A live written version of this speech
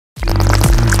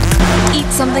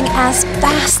something as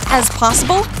fast as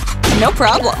possible? No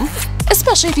problem,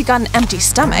 especially if you got an empty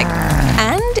stomach.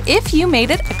 And if you made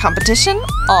it a competition,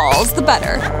 all's the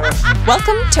better.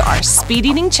 Welcome to our speed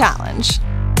eating challenge.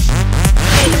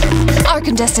 Our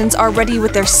contestants are ready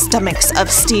with their stomachs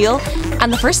of steel,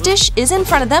 and the first dish is in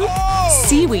front of them,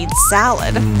 seaweed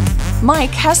salad. Mike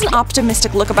has an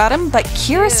optimistic look about him, but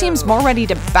Kira seems more ready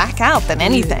to back out than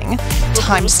anything.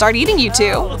 Time to start eating, you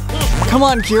two. Come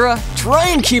on, Kira, try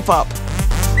and keep up.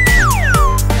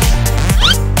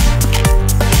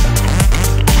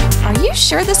 Are you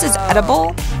sure this is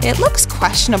edible? It looks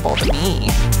questionable to me.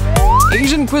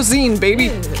 Asian cuisine, baby.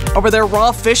 Over there,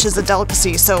 raw fish is a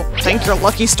delicacy, so thank your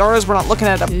lucky stars we're not looking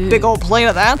at a big old plate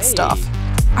of that stuff.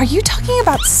 Are you talking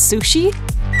about sushi?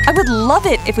 I would love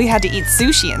it if we had to eat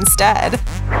sushi instead.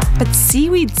 But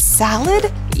seaweed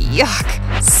salad?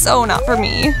 Yuck, so not for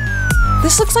me.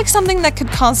 This looks like something that could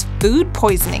cause food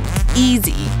poisoning.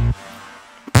 Easy.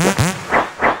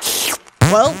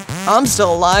 Well, I'm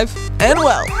still alive, and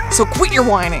well, so quit your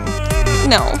whining.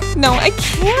 No, I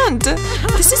can't.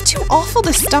 This is too awful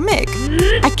to stomach.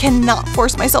 I cannot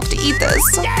force myself to eat this.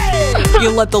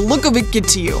 You let the look of it get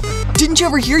to you. Didn't you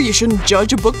ever hear you shouldn't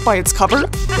judge a book by its cover?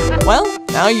 Well,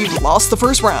 now you've lost the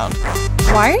first round.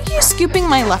 Why are you scooping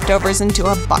my leftovers into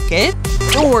a bucket?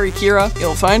 Don't worry, Kira.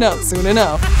 You'll find out soon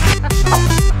enough.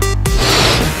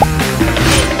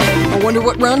 I wonder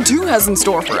what round 2 has in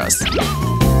store for us.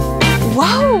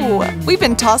 Whoa! We've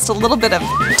been tossed a little bit of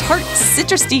tart,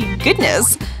 citrusy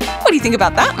goodness. What do you think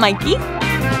about that, Mikey?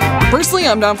 Personally,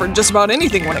 I'm down for just about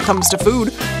anything when it comes to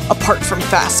food, apart from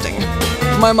fasting.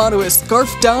 My motto is scarf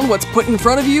down what's put in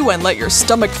front of you and let your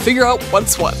stomach figure out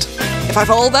what's what. If I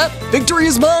follow that, victory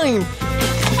is mine!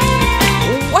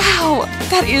 Wow!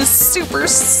 That is super,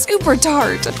 super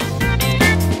tart!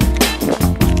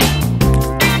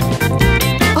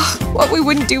 Ugh, what we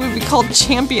wouldn't do would be called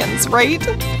champions, right?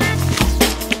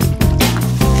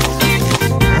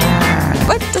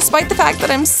 But despite the fact that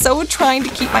I'm so trying to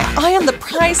keep my eye on the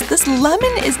prize, this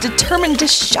lemon is determined to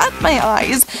shut my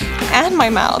eyes and my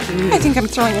mouth. I think I'm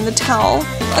throwing in the towel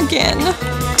again.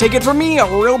 Take it from me, a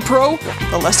real pro.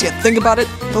 The less you think about it,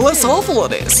 the less awful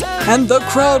it is. And the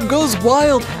crowd goes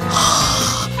wild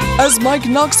as Mike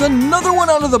knocks another one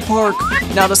out of the park.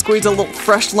 Now to squeeze a little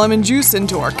fresh lemon juice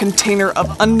into our container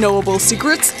of unknowable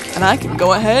secrets, and I can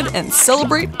go ahead and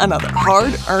celebrate another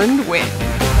hard-earned win.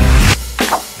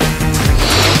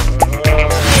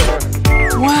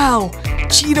 Wow,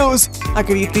 Cheetos! I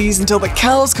could eat these until the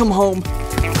cows come home.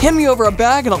 Hand me over a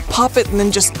bag and I'll pop it and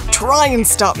then just try and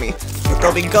stop me. But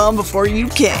they'll be gone before you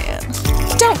can.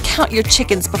 Don't count your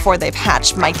chickens before they've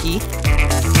hatched, Mikey.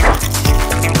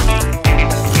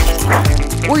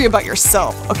 Worry about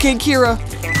yourself, okay, Kira?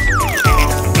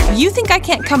 You think I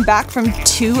can't come back from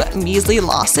 2 measly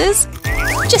losses?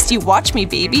 Just you watch me,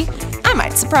 baby. I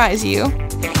might surprise you.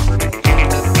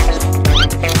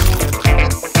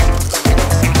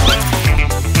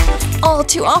 All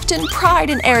too often, pride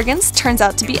and arrogance turns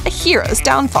out to be a hero's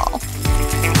downfall.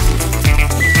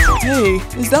 Hey,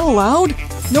 is that allowed?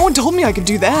 No one told me I could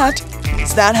do that.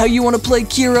 Is that how you want to play,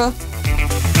 Kira?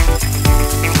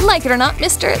 Like it or not,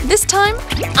 mister, this time,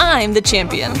 I'm the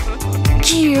champion.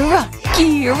 Kira,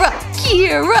 Kira,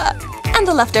 Kira! And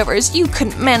the leftovers you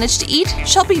couldn't manage to eat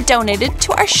shall be donated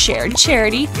to our shared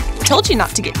charity. Told you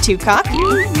not to get too cocky.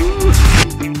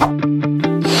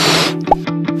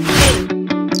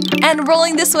 And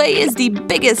rolling this way is the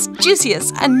biggest,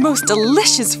 juiciest, and most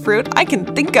delicious fruit I can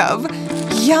think of.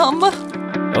 Yum!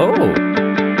 Oh!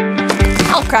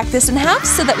 I'll crack this in half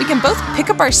so that we can both pick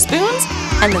up our spoons,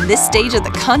 and then this stage of the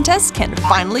contest can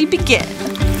finally begin.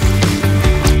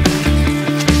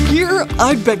 Here,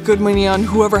 I'd bet good money on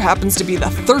whoever happens to be the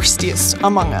thirstiest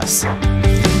among us.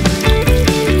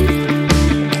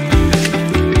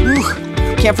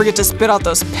 Can't forget to spit out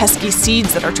those pesky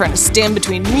seeds that are trying to stand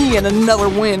between me and another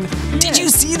win. Did you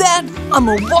see that? I'm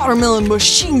a watermelon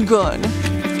machine gun.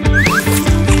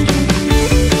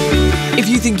 If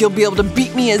you think you'll be able to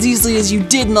beat me as easily as you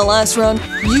did in the last round,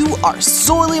 you are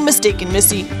sorely mistaken,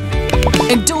 Missy.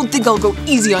 And don't think I'll go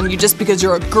easy on you just because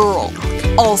you're a girl.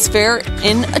 All's fair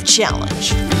in a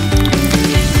challenge.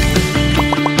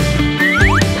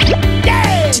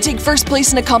 To take first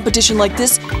place in a competition like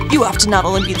this, you have to not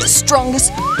only be the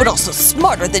strongest, but also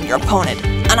smarter than your opponent.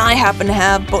 And I happen to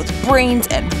have both brains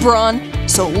and brawn,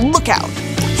 so look out.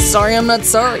 Sorry I'm not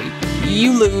sorry.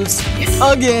 You lose.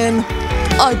 Again.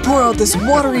 I pour out this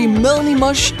watery melony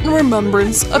mush in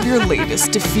remembrance of your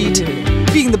latest defeat.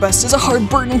 Being the best is a hard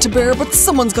burden to bear, but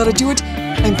someone's gotta do it.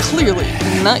 And clearly,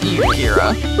 not you,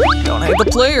 Kira. Don't hate the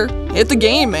player, hit the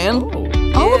game, man.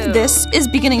 All of this is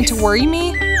beginning to worry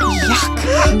me.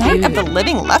 Yuck! Night of the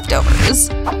living leftovers.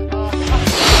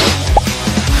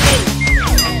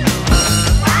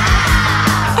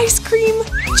 Ice cream!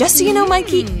 Just so you know,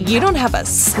 Mikey, you don't have a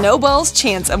snowball's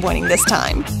chance of winning this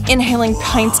time. Inhaling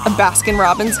pints of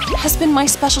Baskin-Robbins has been my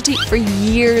specialty for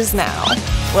years now.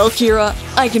 Well, Kira,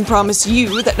 I can promise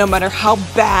you that no matter how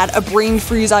bad a brain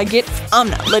freeze I get, I'm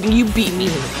not letting you beat me.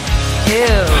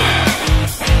 Ew.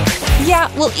 Yeah,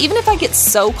 well, even if I get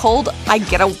so cold, I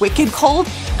get a wicked cold,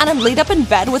 and I'm laid up in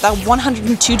bed with a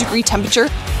 102-degree temperature,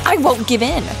 I won't give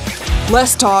in.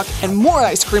 Less talk and more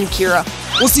ice cream, Kira.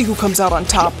 We'll see who comes out on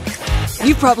top.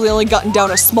 You've probably only gotten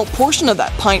down a small portion of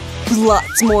that pint, with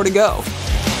lots more to go.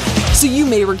 So you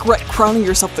may regret crowning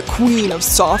yourself the queen of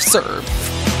soft serve.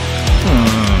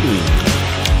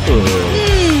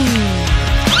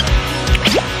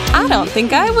 I don't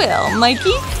think I will,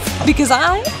 Mikey, because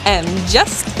I am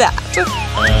just that.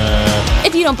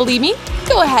 If you don't believe me,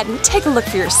 go ahead and take a look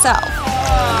for yourself.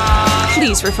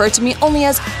 Please refer to me only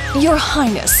as Your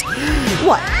Highness.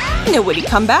 What? No witty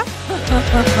comeback?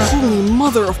 Holy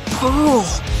mother of pearl!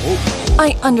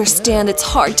 I understand it's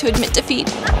hard to admit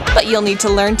defeat, but you'll need to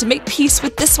learn to make peace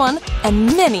with this one and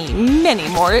many, many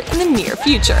more in the near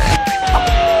future.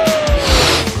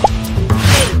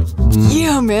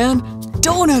 Yeah, man!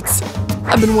 Donuts!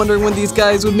 I've been wondering when these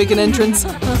guys would make an entrance.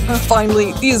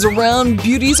 Finally, these round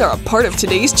beauties are a part of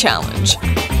today's challenge.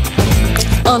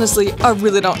 Honestly, I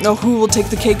really don't know who will take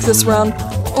the cake this round.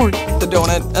 Or the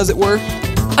donut, as it were.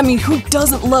 I mean, who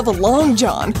doesn't love a Long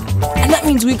John? And that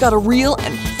means we've got a real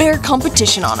and fair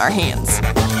competition on our hands.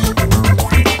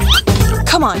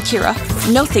 Come on, Kira.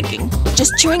 No thinking.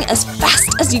 Just chewing as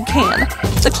fast as you can.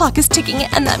 The clock is ticking,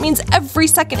 and that means every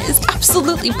second is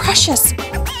absolutely precious.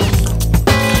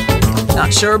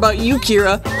 Not sure about you,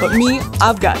 Kira, but me,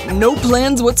 I've got no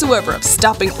plans whatsoever of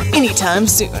stopping anytime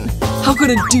soon. How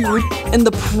could a dude in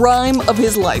the prime of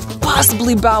his life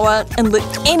possibly bow out and let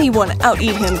anyone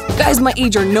out-eat him? Guys my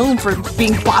age are known for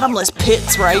being bottomless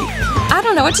pits, right? I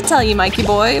don't know what to tell you, Mikey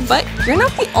boy, but you're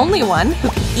not the only one who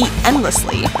can eat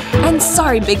endlessly. And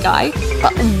sorry, big guy,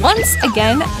 but once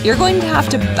again, you're going to have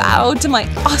to bow to my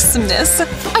awesomeness.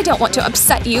 I don't want to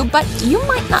upset you, but you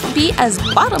might not be as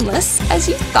bottomless as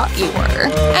you thought you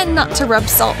were. And not to rub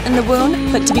salt in the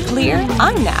wound, but to be clear,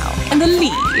 I'm now in the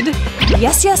lead.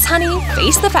 Yes, yes, honey,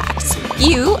 face the facts.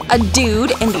 You, a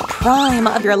dude in the prime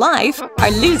of your life,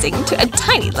 are losing to a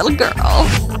tiny little girl.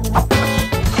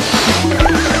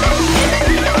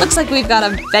 Looks like we've got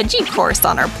a veggie course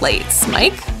on our plates,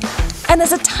 Mike. And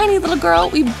as a tiny little girl,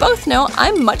 we both know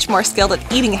I'm much more skilled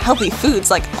at eating healthy foods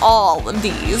like all of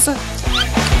these.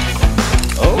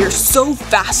 You're so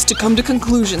fast to come to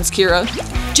conclusions, Kira.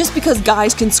 Just because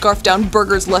guys can scarf down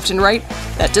burgers left and right,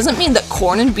 that doesn't mean that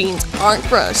corn and beans aren't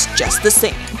for us just the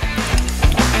same.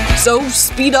 So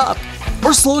speed up,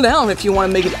 or slow down if you want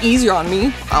to make it easier on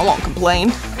me. I won't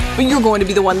complain. But you're going to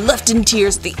be the one left in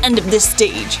tears at the end of this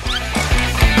stage.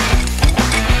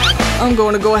 I'm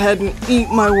going to go ahead and eat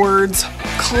my words.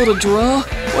 Call it a draw?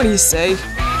 What do you say?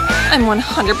 I'm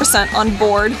 100% on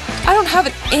board. I don't have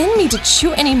it in me to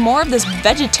chew any more of this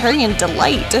vegetarian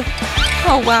delight.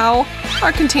 Oh wow,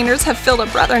 our containers have filled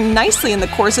up rather nicely in the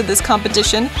course of this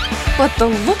competition, but the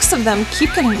looks of them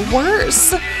keep getting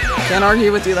worse. Can't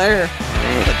argue with you there.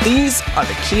 But these are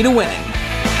the key to winning.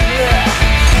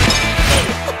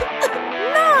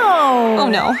 No! Oh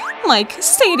no, Mike,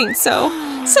 say it ain't so.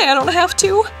 Say I don't have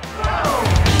to.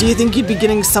 Do you think you'd be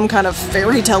getting some kind of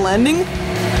fairy tale ending?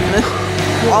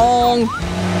 Wrong.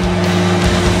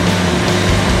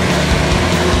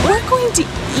 We're going to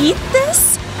eat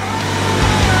this?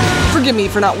 Forgive me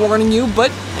for not warning you,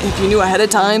 but if you knew ahead of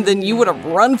time, then you would have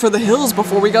run for the hills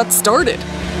before we got started.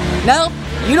 Now,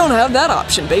 you don't have that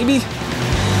option, baby.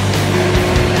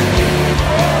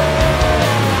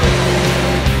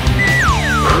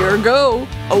 Here you go,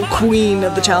 oh queen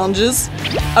of the challenges.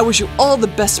 I wish you all the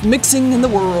best mixing in the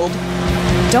world.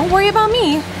 Don't worry about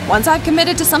me. Once I've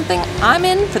committed to something, I'm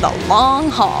in for the long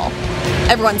haul.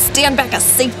 Everyone stand back a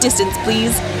safe distance,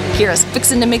 please. Kira's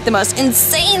fixing to make the most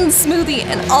insane smoothie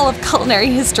in all of culinary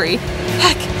history.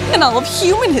 Heck, in all of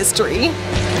human history.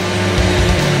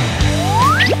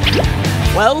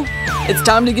 Well, it's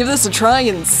time to give this a try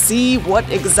and see what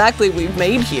exactly we've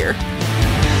made here.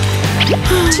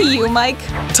 To you, Mike.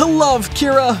 To love,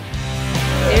 Kira.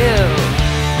 Ew.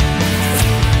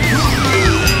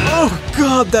 Oh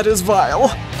god, that is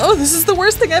vile. Oh, this is the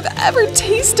worst thing I've ever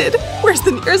tasted. Where's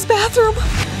the nearest bathroom?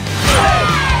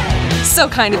 So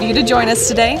kind of you to join us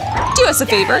today. Do us a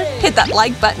favor, hit that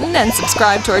like button and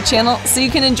subscribe to our channel so you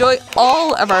can enjoy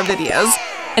all of our videos.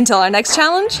 Until our next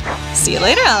challenge, see you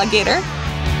later, alligator.